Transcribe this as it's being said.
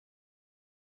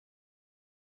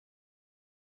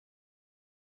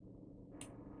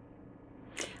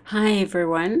Hi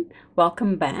everyone,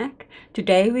 welcome back.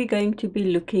 Today we're going to be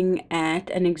looking at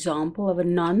an example of a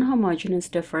non-homogeneous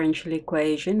differential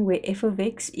equation where f of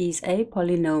x is a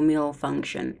polynomial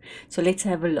function. So let's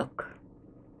have a look.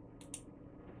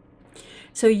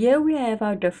 So here we have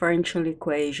our differential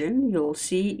equation. You'll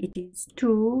see it is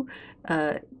 2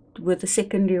 with the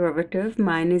second derivative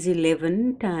minus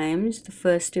 11 times the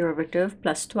first derivative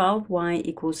plus 12y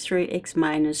equals 3x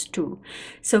minus 2.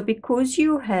 So because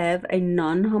you have a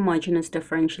non-homogeneous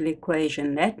differential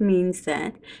equation, that means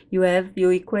that you have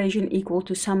your equation equal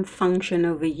to some function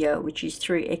over here, which is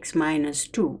 3x minus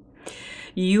 2.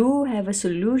 You have a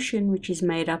solution which is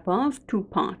made up of two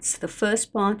parts. The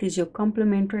first part is your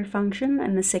complementary function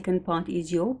and the second part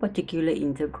is your particular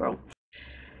integral.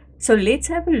 So let's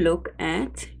have a look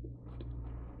at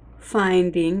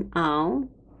finding our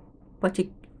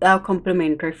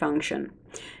complementary function.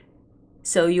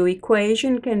 So your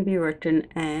equation can be written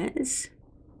as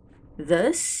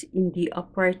this in the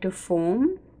operator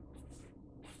form.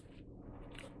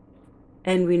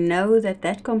 And we know that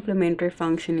that complementary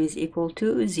function is equal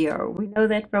to 0. We know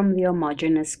that from the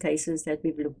homogeneous cases that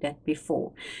we've looked at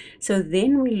before. So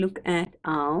then we look at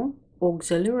our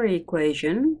auxiliary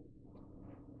equation,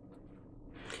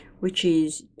 which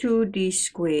is 2d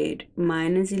squared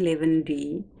minus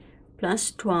 11d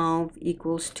plus 12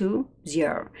 equals to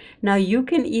 0. Now you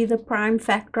can either prime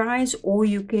factorize or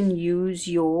you can use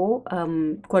your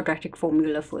quadratic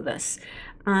formula for this.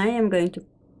 I am going to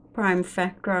prime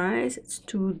factorize. It's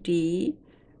 2d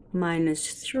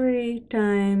minus 3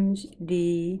 times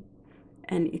d,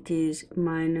 and it is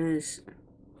minus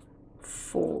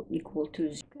 4 equal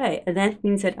to 0. Okay, and that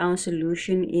means that our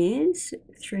solution is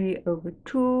 3 over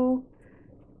 2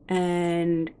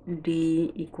 and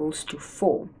d equals to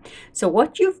 4. So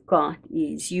what you've got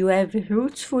is you have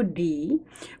roots for d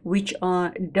which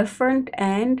are different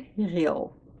and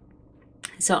real.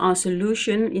 So our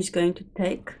solution is going to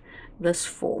take this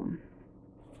form.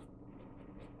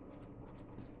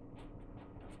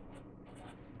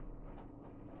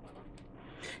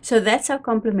 So that's our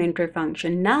complementary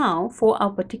function. Now for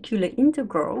our particular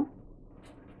integral,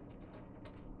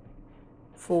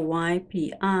 for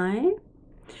ypi,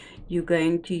 you're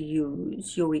going to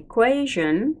use your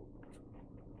equation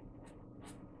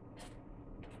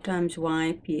times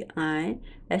ypi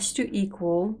has to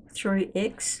equal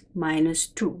 3x minus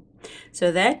 2.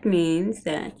 So that means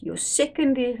that your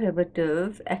second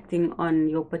derivative acting on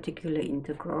your particular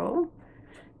integral,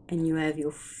 and you have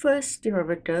your first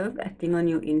derivative acting on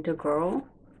your integral,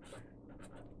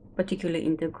 particular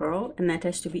integral, and that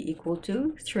has to be equal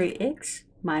to 3x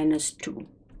minus 2.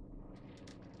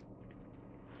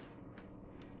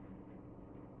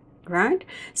 Right?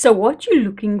 So what you're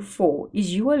looking for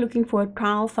is you are looking for a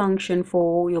trial function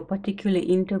for your particular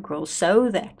integral, so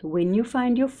that when you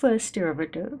find your first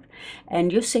derivative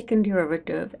and your second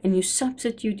derivative and you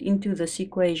substitute into this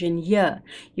equation here,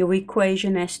 your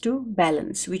equation has to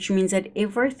balance, which means that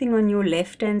everything on your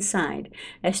left hand side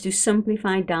has to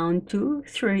simplify down to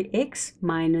 3x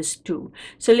minus 2.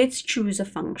 So let's choose a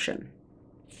function.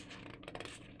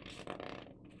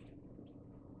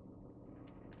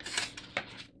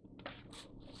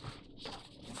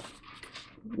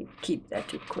 Keep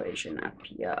that equation up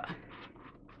here.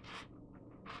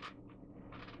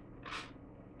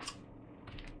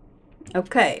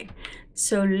 Okay,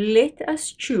 so let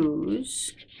us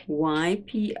choose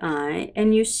ypi,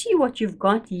 and you see what you've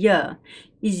got here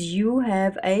is you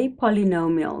have a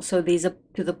polynomial, so there's a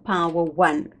to the power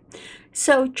 1.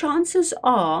 So chances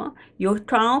are your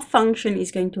trial function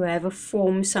is going to have a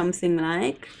form something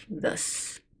like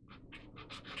this.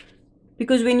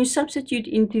 Because when you substitute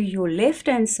into your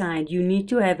left-hand side, you need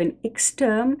to have an x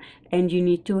term and you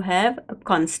need to have a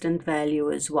constant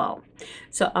value as well.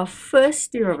 So our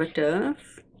first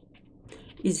derivative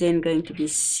is then going to be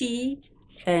c,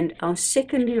 and our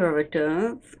second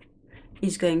derivative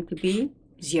is going to be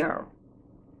 0,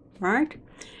 right?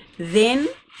 Then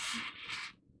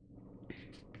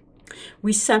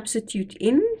we substitute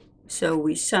in, so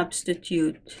we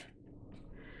substitute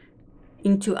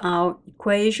into our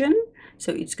equation.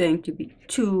 So it's going to be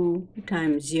 2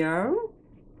 times 0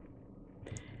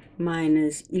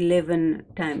 minus 11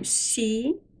 times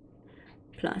c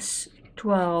plus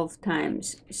 12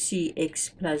 times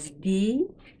cx plus d,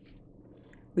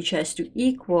 which has to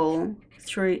equal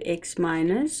 3x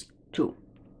minus 2.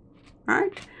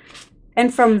 Right?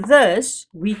 And from this,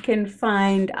 we can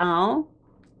find our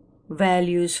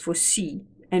values for c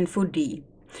and for d.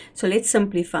 So let's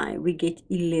simplify. We get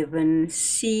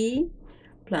 11c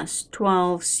plus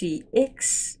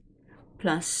 12cx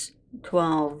plus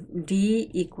 12d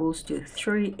equals to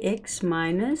 3x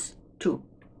minus 2.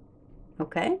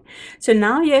 Okay, so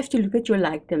now you have to look at your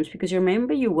like terms, because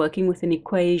remember you're working with an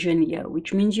equation here,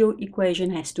 which means your equation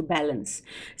has to balance.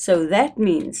 So that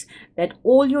means that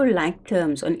all your like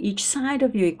terms on each side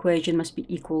of your equation must be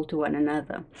equal to one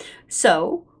another.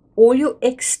 So all your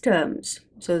x terms,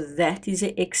 so that is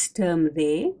an x term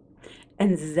there,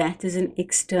 and that is an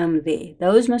x term there.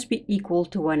 Those must be equal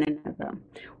to one another.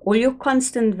 All your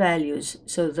constant values,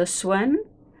 so this one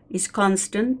is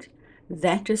constant,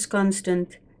 that is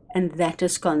constant, and that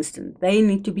is constant. They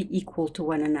need to be equal to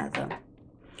one another.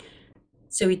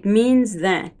 So it means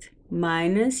that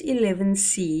minus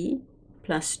 11c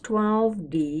plus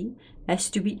 12d has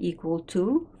to be equal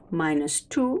to minus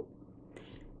 2.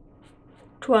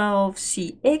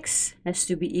 12cx has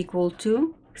to be equal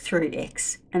to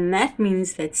 3x. And that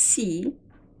means that c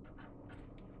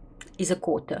is a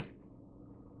quarter.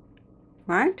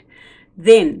 Right?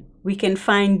 Then we can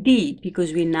find d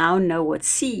because we now know what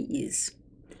c is.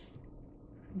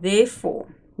 Therefore,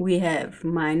 we have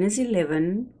minus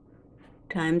 11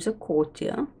 times a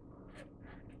quarter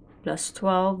plus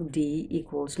 12d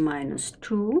equals minus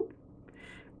 2,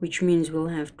 which means we'll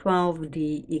have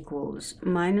 12d equals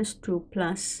minus 2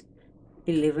 plus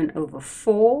 11 over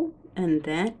 4, and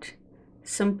that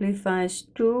simplifies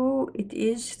to, it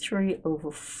is 3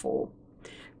 over 4,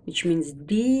 which means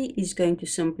d is going to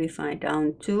simplify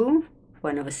down to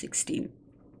 1 over 16.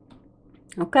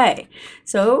 Okay,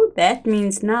 so that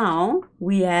means now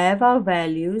we have our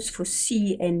values for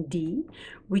c and d,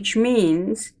 which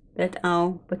means that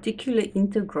our particular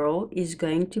integral is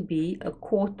going to be a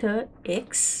quarter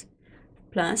x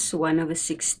plus 1 over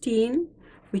 16,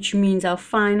 which means our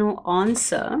final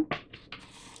answer,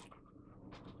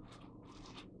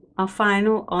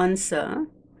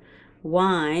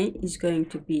 y is going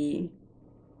to be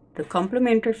the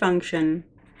complementary function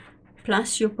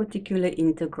plus your particular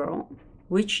integral,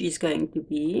 which is going to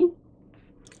be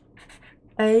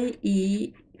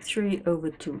ae 3 over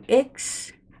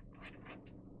 2x,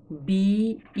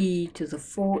 be to the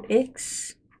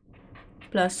 4x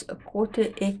plus a quarter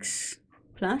x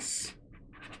plus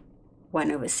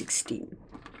 1 over 16.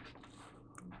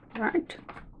 Right?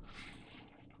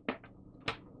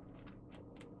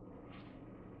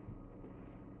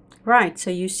 Right, so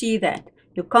you see that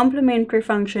your complementary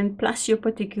function plus your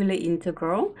particular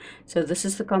integral. So this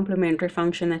is the complementary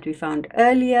function that we found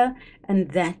earlier,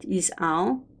 and that is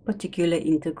our particular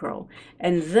integral.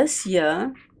 And this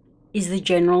here is the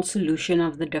general solution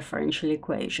of the differential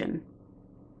equation.